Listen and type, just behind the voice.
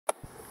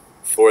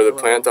For the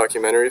plant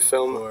documentary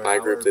film, my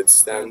group did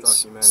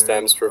stems.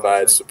 Stems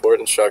provide support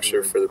and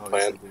structure for the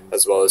plant,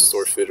 as well as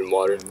store food and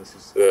water.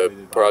 The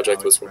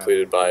project was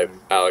completed by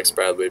Alex,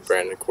 Bradley,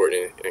 Brandon,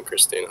 Courtney, and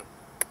Christina.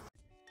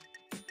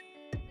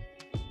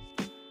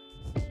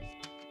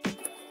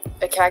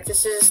 A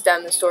cactus is a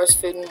stem that stores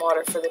food and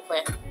water for the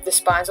plant. The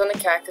spines on the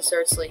cactus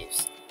are its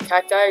leaves.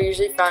 Cacti are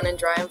usually found in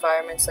dry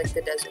environments like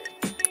the desert.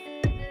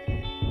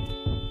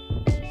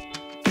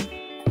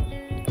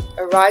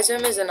 A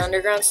rhizome is an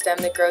underground stem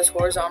that grows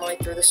horizontally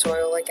through the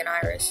soil like an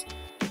iris.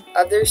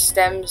 Other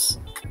stems'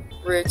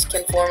 roots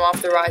can form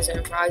off the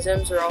rhizome.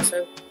 Rhizomes are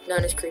also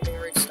known as creeping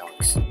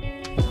rootstocks.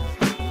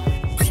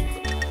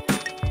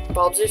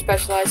 Bulbs are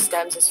specialized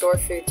stems that store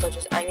food such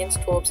as onions,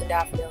 tulips, and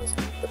daffodils.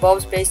 The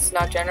bulb's base does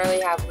not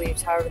generally have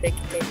leaves, however they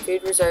contain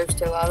food reserves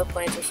to allow the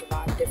plant to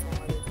survive different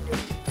weather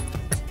conditions.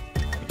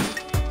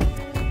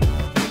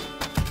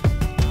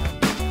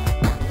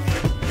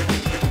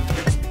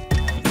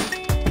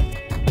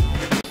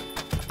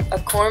 A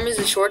corm is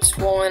a short,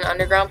 swollen,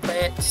 underground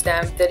plant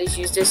stem that is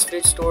used as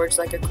food storage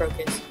like a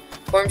crocus.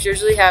 Corms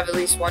usually have at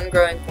least one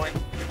growing point.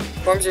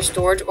 Corms are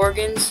storage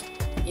organs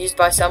used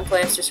by some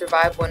plants to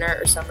survive winter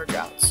or summer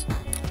droughts.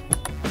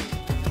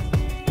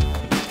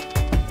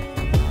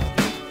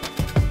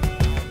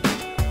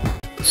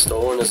 The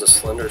stolon is a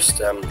slender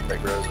stem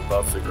that grows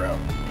above the ground.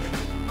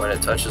 When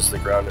it touches the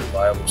ground in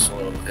viable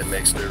soil, it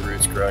makes new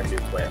roots growing new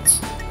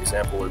plants. An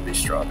example would be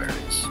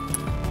strawberries.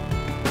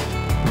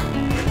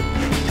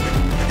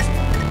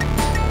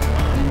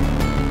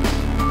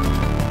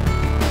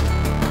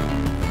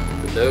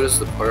 The node is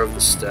the part of the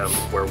stem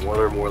where one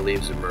or more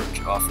leaves emerge,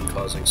 often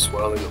causing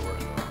swelling or a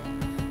knot.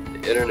 The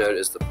internode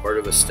is the part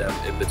of a stem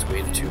in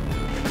between two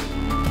nodes.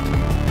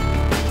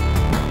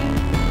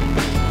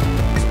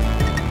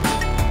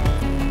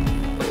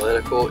 The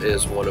lanicle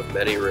is one of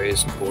many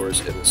raised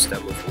pores in the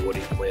stem of a woody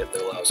plant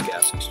that allows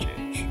gas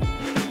exchange.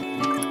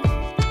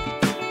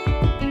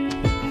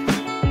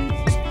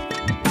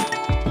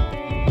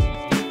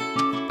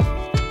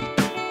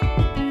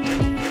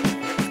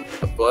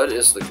 Bud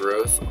is the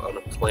growth on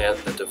a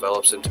plant that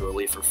develops into a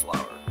leaf or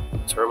flower. The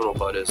terminal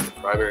bud is the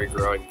primary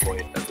growing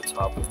point at the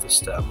top of the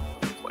stem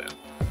of the plant.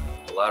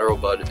 The lateral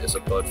bud is a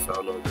bud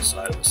found on the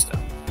side of the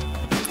stem.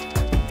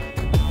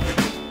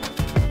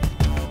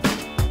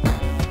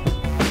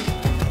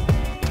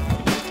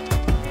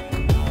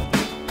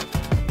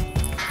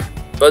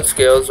 Bud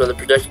scales are the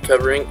protective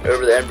covering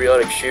over the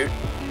embryonic shoot,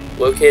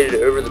 located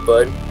over the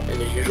bud,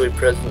 and is usually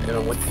present in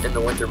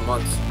the winter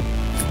months.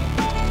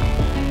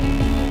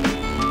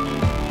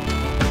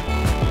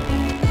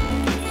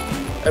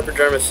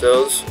 Epidermis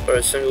cells are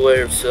a single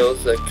layer of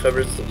cells that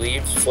covers the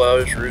leaves,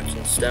 flowers, roots,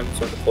 and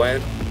stems of the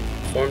plant,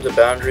 forms a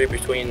boundary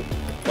between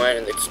the plant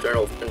and the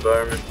external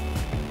environment.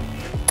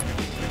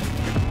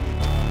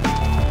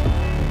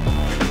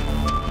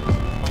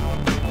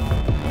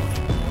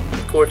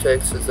 The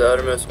cortex is the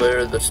outermost layer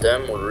of the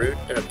stem or root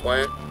in a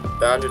plant,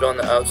 bounded on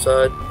the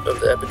outside of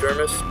the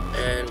epidermis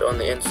and on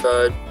the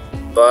inside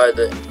by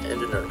the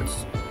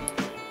endodermis.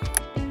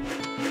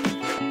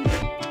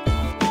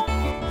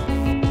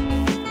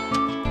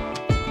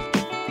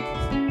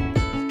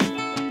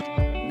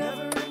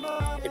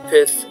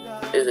 Pith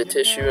is a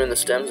tissue in the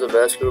stems of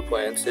vascular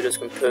plants. It is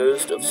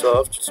composed of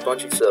soft,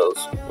 spongy cells,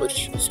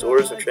 which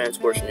stores and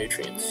transports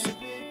nutrients.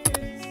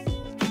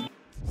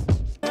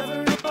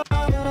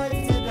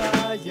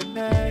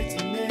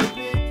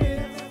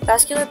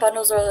 Vascular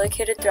bundles are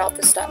located throughout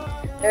the stem.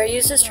 They are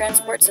used as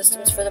transport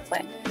systems for the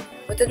plant.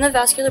 Within the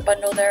vascular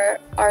bundle there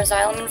are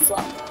xylem and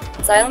phloem.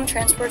 Xylem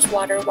transports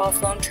water while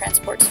phloem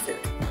transports food.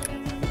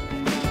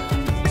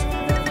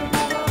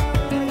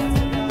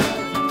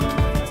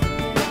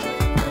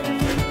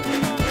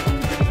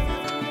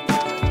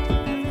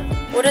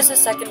 What is a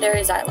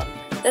secondary xylem?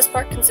 This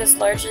part consists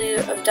largely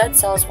of dead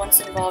cells once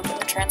involved in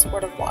the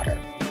transport of water.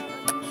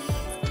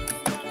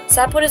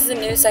 Sapwood is the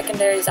new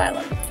secondary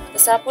xylem. The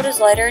sapwood is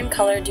lighter in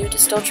color due to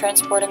still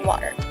transporting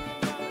water.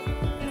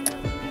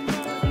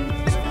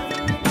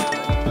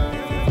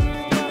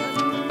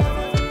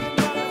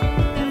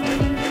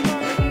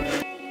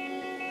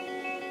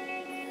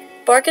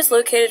 Bark is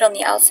located on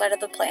the outside of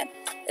the plant.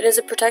 It is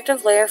a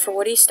protective layer for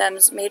woody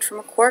stems made from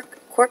a cork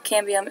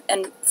cambium,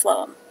 and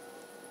phloem.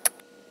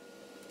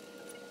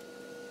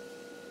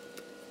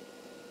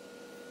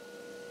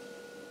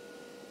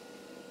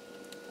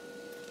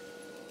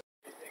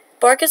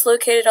 Bark is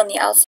located on the outside